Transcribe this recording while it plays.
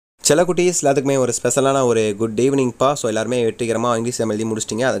செல்லக்குட்டீஸ் எல்லாத்துக்குமே ஒரு ஸ்பெஷலான ஒரு குட் ஈவினிங்ப்பா. ஸோ எல்லாருமே வெற்றிகரமாக இங்கிலீஷ் எழுதி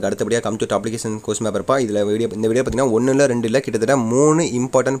முடிச்சிட்டிங்க. அதுக்கு அடுத்தபடியாக கம்ப்யூட்டர் அப்ளிகேஷன் கொஸ்டின் பேப்பர்ப்பா. இந்த வீடியோ பார்த்தீங்கன்னா 1 இல்லை 2 இல்லை கிட்டத்தட்ட 3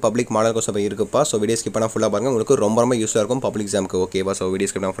 important public model question paper இருக்குப்பா. ஸோ வீடியோ ஸ்கிப் பண்ணால் ஃபுல்லாக பாருங்கள், உங்களுக்கு ரொம்ப யூஸ்ஃபுல்லாக இருக்கும் பப்ளிக் எக்ஸாமுக்கு. ஓகேவா? ஸோ வீடியோ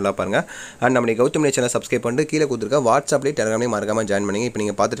ஸ்கிப் பண்ணால் ஃபுல்லாக பாருங்கள். அண்ட் நம்ம கௌதம் சேனல் சப்ஸ்கிரைப் பண்ணிட்டு கீழே கொடுத்துருக்க வாட்ஸ்அப்லேயே டெலிகிராம்லேயே மறக்காமல் ஜாயின் பண்ணிங்க. இப்போ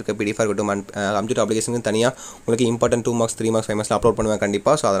நீங்கள் பார்த்துட்டு இருக்க பிடிஎஃப் இருக்கட்டும், கம்ப்யூட்டர் அப்ளிகேஷனுக்கு தனியாக உங்களுக்கு important 2 marks 3 marks 5 marks upload பண்ணுவேன்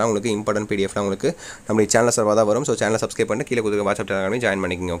கண்டிப்பாக. ஸோ அதெல்லாம் உங்களுக்கு இம்பார்ட்டன்ட் பிடிஎஃப்லாம் உங்களுக்கு நம்ம சேனல் சர்வாக தான் வரும். ஸோ சேனல் சப்ஸ்கிரைப் பண்ணிட்டு கீழே கொடுத்துருக்க வாட்ஸ்அப் டெலிகிராம்லேயே ஜாயின்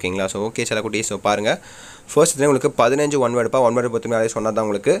பண்ணிக்கிங்க. ஓகேங்களா? ஸோ ஓகே செல்லக்குட்டீஸ், ஸோ பாருங்கள். ஃபர்ஸ்ட் உங்களுக்கு 15 ஒன் வேர்டுப்பா. ஒன் வேர்டு பற்றி நிறைய சொன்னது தான்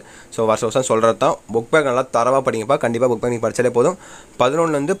உங்களுக்கு. ஸோ வருஷம் சொல்கிறது தான். புக் பேக் நல்லா தரவாக படிங்கப்பா. கண்டிப்பாக புக் பேக் நீங்கள் படித்தாலே போதும்.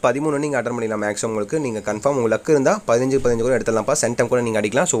 11 13 நீங்கள் அட்டன் பண்ணிடலாம் மேக்ஸிமம். உங்களுக்கு நீங்கள் கன்ஃபார்ம் உங்களுக்கு லக்கு இருந்தால் 15 கூட எடுத்துடலாம்ப்பா. சென்டம் கூட நீங்கள்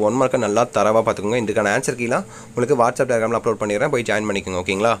அடிக்கலாம். ஸோ 1 மார்க்கை நல்லா தரவாக பார்த்துக்கோங்க. இதுக்கான ஆன்சர் கீழே உங்களுக்கு வாட்ஸ்அப் டெலிகிராமில் அப்லோட் பண்ணிடுறேன், போய் ஜாயின் பண்ணிக்கோங்க.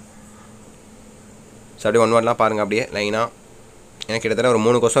 ஓகேங்களா? ஸோ அப்படியே ஒன் வேர்ட்லாம் பாருங்கள் அப்படியே லைனாக. எனக்கு கிட்டத்தட்ட ஒரு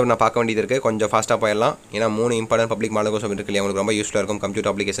 3 கொஸ்டின் நான் பார்க்க வேண்டியது இருக்குது. கொஞ்சம் ஃபாஸ்ட்டாக போயிடலாம். ஏன்னா 3 இம்பார்ட்டன்ட் பப்ளிக் மாடல் கொஸ்டின் இருக்கு இல்லையா, உங்களுக்கு ரொம்ப யூஸ்ஃபுல்லாக இருக்கும்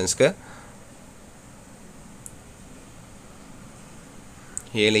கம்ப்யூட்டர் அப்ளிகேஷன்ஸ்க்கு.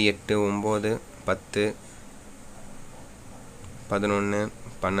 7 8 9 10 11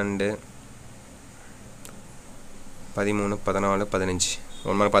 12 13 14 15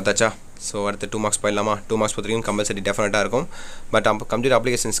 1 மார்க் பார்த்தாச்சா? ஸோ அடுத்து 2 மார்க்ஸ் போயிடலாமா? 2 மார்க்ஸ் பொறுத்தவரைக்கும் கம்பல்சரி டெஃபினட்டாக இருக்கும். பட் கம்ப்யூட்டர்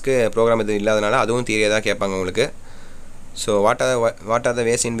அப்ளிகேஷன்ஸ்க்கு ப்ரோக்ராம் எதுவும் இல்லாதனால அதுவும் தியரியாக தான் கேட்பாங்க உங்களுக்கு. So what are the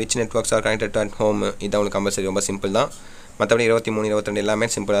ways in which networks R connected at home, இதுதான் உங்களுக்கு கம்பல்சரி, ரொம்ப சிம்பிள் தான். மற்றபடி 23 22 எல்லாமே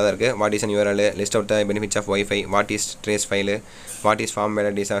சிம்பிளாக தான் இருக்குது. What is an URL, list out the benefits of wifi, what is trace file, what is form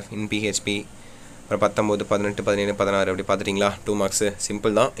வேலிடிஸ் of in PHP, அப்புறம் 19 18 17 16 அப்படி பார்த்துட்டிங்களா? 2 மார்க்ஸு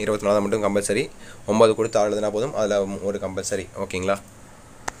சிம்பிள் தான். 24 மட்டும் கம்பல்சரி. 9 கொடுத்து ஆளுதுனா போதும், அதில் ஒரு கம்பல்சரி. ஓகேங்களா?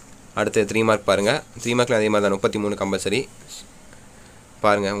 அடுத்து 3 மார்க் பாருங்கள். 3 மார்க்கில் அதே மாதிரி தான் 33 கம்பல்சரி.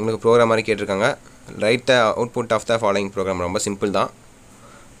 பாருங்கள், உங்களுக்கு ப்ரோக்ராம் மாதிரி கேட்டிருக்காங்க. Right the output of the following program, ரொம்ப சிம்பிள் தான்.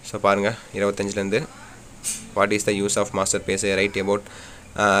 ஸோ பாருங்கள் 25லேருந்து what is the use of master base, right about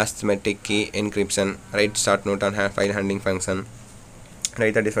arithmetic key encryption, write start note on file handling function,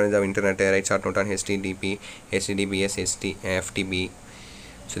 write the difference of internet, write start note on HTTP, HTTPS, FTP.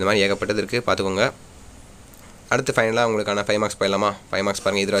 So இந்த மாதிரி ஏகப்பட்டது இருக்குது, பார்த்துக்கோங்க. அடுத்து ஃபைனலாக உங்களுக்கான 5 marks போயிடலாமா? 5 marks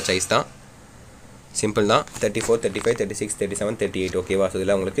பாருங்கள், இதுவா சாய்ஸ் தான், சிம்பிள் தான். 34 35 36 37 38. ஓகேவா? ஸோ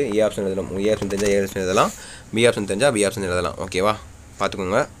இதில் உங்களுக்கு ஏ ஆப்ஷன் எழுதலாம். ஏ ஆப்ஷன் தெரிஞ்சால் ஏ ஆப்ஷன் எழுதலாம், பி ஆப்ஷன் தெரிஞ்சால் பி ஆப்ஷன் எழுதலாம். ஓகேவா?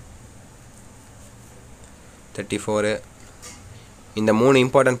 பார்த்துக்கோங்க. 34 இந்த 3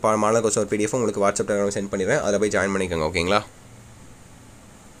 இம்பார்ட்டன்ட் மாடல் கொஸ்டின் பிடிஎஃப் உங்களுக்கு வாட்ஸ்அப் டெலிகிராம் சென்ட் பண்ணிடுறேன், அதில் போய் ஜாயின் பண்ணிக்கோங்க. ஓகேங்களா?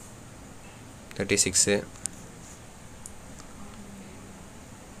 36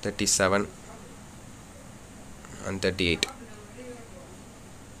 37 and 38.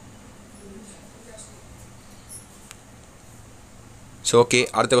 ஸோ ஓகே,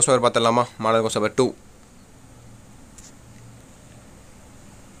 அடுத்த கொஸ்டின் பேப்பர் பார்த்துடலாமா? Model question paper 2.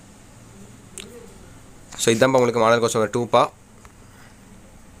 ஸோ இதுதான் உங்களுக்கு மாடல் கொஸ்டின் பேப்பர் 2பா.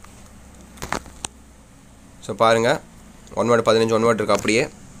 ஸோ பாருங்கள், 1 வேர்டு 15 1 வேர்டு இருக்குது, அப்படியே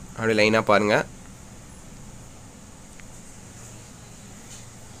லைனாக பாருங்கள்.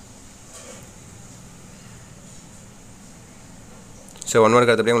 ஸோ 1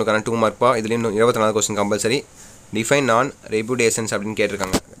 வேர்டுக்கு அடுத்தபடியே உங்களுக்கான 2 மார்க்பா. இதுலேயும் 24 கொஸ்டின் கம்பல்சரி. டிஃபைன் நான் ரெப்யூடேஷன்ஸ் அப்படின்னு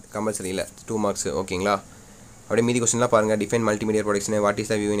கேட்டிருக்காங்க கம்பல்சரியில், 2 மார்க்ஸ். ஓகேங்களா? அப்படியே மீதி கொஸ்டின்லாம் பாருங்கள். Define multimedia production, what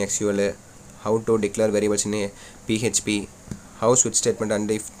is the view in எக்ஸ்யூஎல், how to declare variables in PHP, how ஸ்விட்ச் statement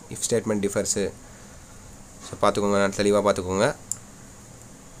and if statement டிஃபர்ஸு. So பார்த்துக்கோங்க, நான் தெளிவாக பார்த்துக்கோங்க.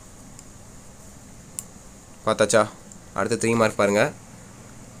 பார்த்தாச்சா? அடுத்து 3 மார்க் பாருங்கள்.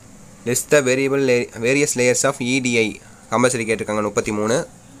 List the various layers of EDI, compulsory கேட்டிருக்காங்க. 33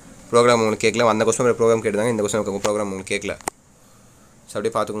 ப்ரோக்ராம் உங்களுக்கு கேட்கல. அந்த கொஸ்டின் ப்ரோக்ராம் கேட்டிருந்தாங்க, இந்த கொஸ்டின் ப்ரோக்ராம் உங்களுக்கு கேட்கல. ஸோ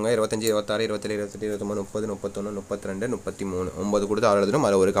அப்படியே பார்த்துக்கோங்க. 25 26 27 28 29 30 31 32 33 9 கொடுத்து 6 எழுதணும்,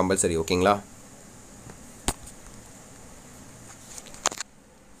 அதில் ஒரு கம்பல்சரி. ஓகேங்களா?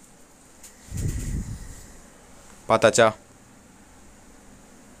 பார்த்தாச்சா?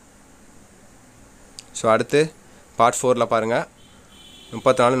 ஸோ அடுத்து பார்ட் 4ல் பாருங்கள்.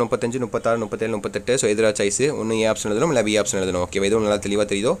 34 35 36 37 38. ஸோ எதிராக சாய்ஸு ஒன்று ஏ ஆப்ஷன் எழுதணும், இல்லை பி ஆப்ஷன் எழுதணும். ஓகே, எதுவும் நல்லா தெளிவாக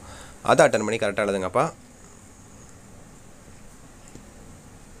தெரியுதோ அதை அட்டன் பண்ணி கரெக்டாக எழுதுங்கப்பா.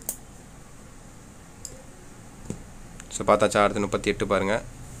 ஸோ பார்த்தாச்சா? அடுத்து 38 பாருங்கள்.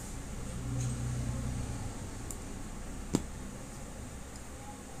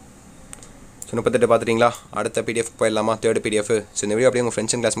 ஸோ 38 பார்த்துட்டிங்களா? அடுத்த பிடிஎஃப் போயிடலாமா? 3rd PDF. ஸோ இந்த வீடியோ அப்படியே உங்கள்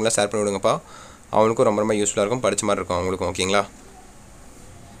ஃப்ரெண்ட்ஸ் அண்ட் கிளாஸ் மேலே ஷேர் பண்ணி விடுங்கப்பா. அவங்களுக்கும் ரொம்ப யூஸ்ஃபுல்லாக இருக்கும், படித்த மாதிரி இருக்கும் அவங்களுக்கும். ஓகேங்களா?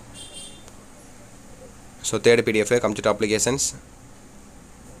 So 3rd PDF computer applications.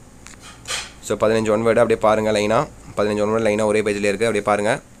 So 15 one word அப்படியே பாருங்கள் லைனாக. 15 ஒன் வேர்டு லைனாக ஒரே பேஜில் இருக்குது, அப்படியே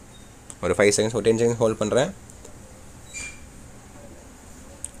பாருங்கள். ஒரு 5 செகண்ட்ஸ் ஒரு 10 செகண்ட்ஸ் ஹோல்ட் பண்ணுறேன்.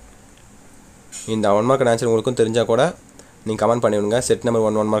 இந்த 1 மார்க் ஆன்சர் உங்களுக்கும் தெரிஞ்சால் கூட நீங்கள் கமெண்ட் பண்ணிவிடுங்க. செட் நம்பர்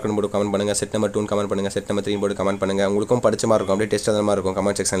 1 மார்க்னு போட்டு கமெண்ட் பண்ணுங்கள், செட் நம்பர் 2 கமெண்ட் பண்ணுங்கள், செட் நம்பர் 3 போட்டு கமெண்ட் பண்ணுங்கள். உங்களுக்கும் படிச்ச மாதிரி இருக்கும், அப்படியே டெஸ்ட் அந்த மாதிரி இருக்கும்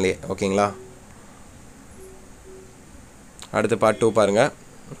கமெண்ட் செக்ஷன்லேயே. ஓகேங்களா? அடுத்து பார்ட் 2 பாருங்கள்.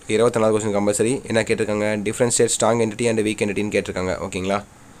 24 கொஸ்டின் கம்பல்சரி. என்ன கேட்டிருக்காங்க? Differentiate strong entity and week என்டிட்டின்னு கேட்டிருக்காங்க. ஓகேங்களா?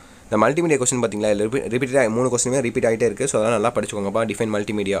 இந்த மல்டிமீடியா கொஸ்டின் பார்த்தீங்களா, இல்லை ரிப்பீட்டாக 3 கொஸ்டினுமே ரிப்பீட் ஆகிட்டே இருக்குது. ஸோ அதெல்லாம் நல்லா படிச்சுக்கோங்கப்பா. டிஃபைன்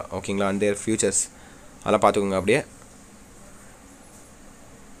மல்டிமீடியா, ஓகேங்களா, அண்ட் தேர் ஃபியூச்சர்ஸ் அதெல்லாம் பார்த்துக்கோங்க. அப்படியே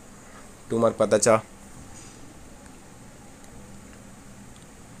 2 மார்க் பார்த்தாச்சா?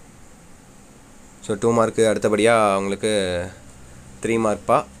 ஸோ 2 மார்க்கு அடுத்தபடியாக உங்களுக்கு 3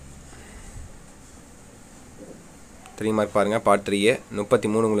 மார்க்ப்பா. 3 மார்க் பாருங்கள். பார்ட் 3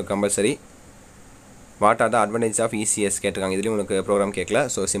 33 உங்களுக்கு compulsory. What are the advantage of ECS கேட்டிருக்காங்க. இதுலேயும் உங்களுக்கு ப்ரோக்ராம் கேட்கல.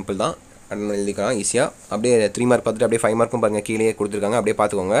 ஸோ சிம்பிள் தான், எழுதிக்கலாம் ஈஸியாக. அப்படியே 3 மார்க் பார்த்துட்டு அப்படியே 5 மார்க்கும் பாருங்கள், கீழே கொடுத்துருக்காங்க, அப்படியே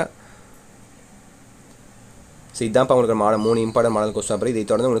பார்த்துக்கோங்க. ஸோ இதான்ப்பா உங்களுக்கு 3 இம்பார்ட்டன்ட் மாடல் கொஸ்டின். அப்புறம் இதை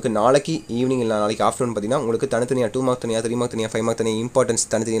தொடர்ந்து உங்களுக்கு நாளைக்கு ஈவினிங் இல்லை நாளைக்கு ஆஃப்டர்நூன் பார்த்தீங்கன்னா உங்களுக்கு தனித்தனியாக 2 மார்க் தனியாக, 3 மார்க் தனியாக, 5 மார்க் தனியாக இம்பார்ட்டன்ஸ்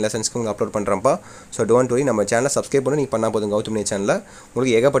தனித்தனி லெசன்ஸ்க்கு உங்களுக்கு அப்லோட் பண்ணுறப்பா. ஸோ டோன்ட் வரி, நம்ம சேனலை சப்ஸ்கிரைப் பண்ணி நீங்கள் பண்ணால் போதும். கௌதம் சேனலில்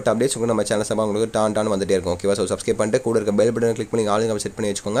உங்களுக்கு ஏகப்பட்ட அப்டேட்ஸ் உங்களுக்கு நம்ம சேனல் சம்பா உங்களுக்கு டான் வந்துட்டே இருக்கும். ஓகேவா? ஸோ சப்ஸ்கிரைப் பண்ணிட்டு கூட இருக்க பெல் பட்டனை கிளிக் பண்ணி ஆளுங்க செட்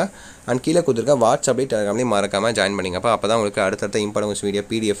பண்ணி வச்சுக்கோங்க. அண்ட் கீழே கொடுத்துருக்க வாட்ஸ்அப்லேயே டெலிகிராம்லேயும் மறக்காமல் ஜாயின் பண்ணிங்கப்பா. அப்போ தான் உங்களுக்கு அடுத்தடுத்த importance video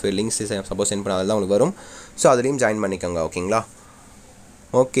PDF links suppose send பண்ணால் தான் உங்களுக்கு வரும். ஸோ அதுலேயும் ஜாயின் பண்ணிக்கோங்க. ஓகேங்களா?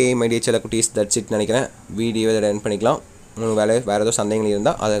 ஓகே மை டியர் செல்ல குட்டீஸ், தட்ஸ் இட் நினைக்கிறேன். வீடியோ ரன் பண்ணிக்கலாம். உங்களுக்கு வேறு ஏதோ சந்தேகங்கள்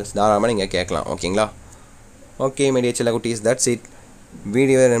இருந்தால் அதை தாராளமாக நீங்கள் கேட்கலாம். ஓகேங்களா? ஓகே மை டியர் செல்ல குட்டீஸ், தட்ஸ் இட்.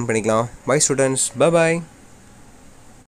 வீடியோ ரன் பண்ணிக்கலாம். By students, bye bye.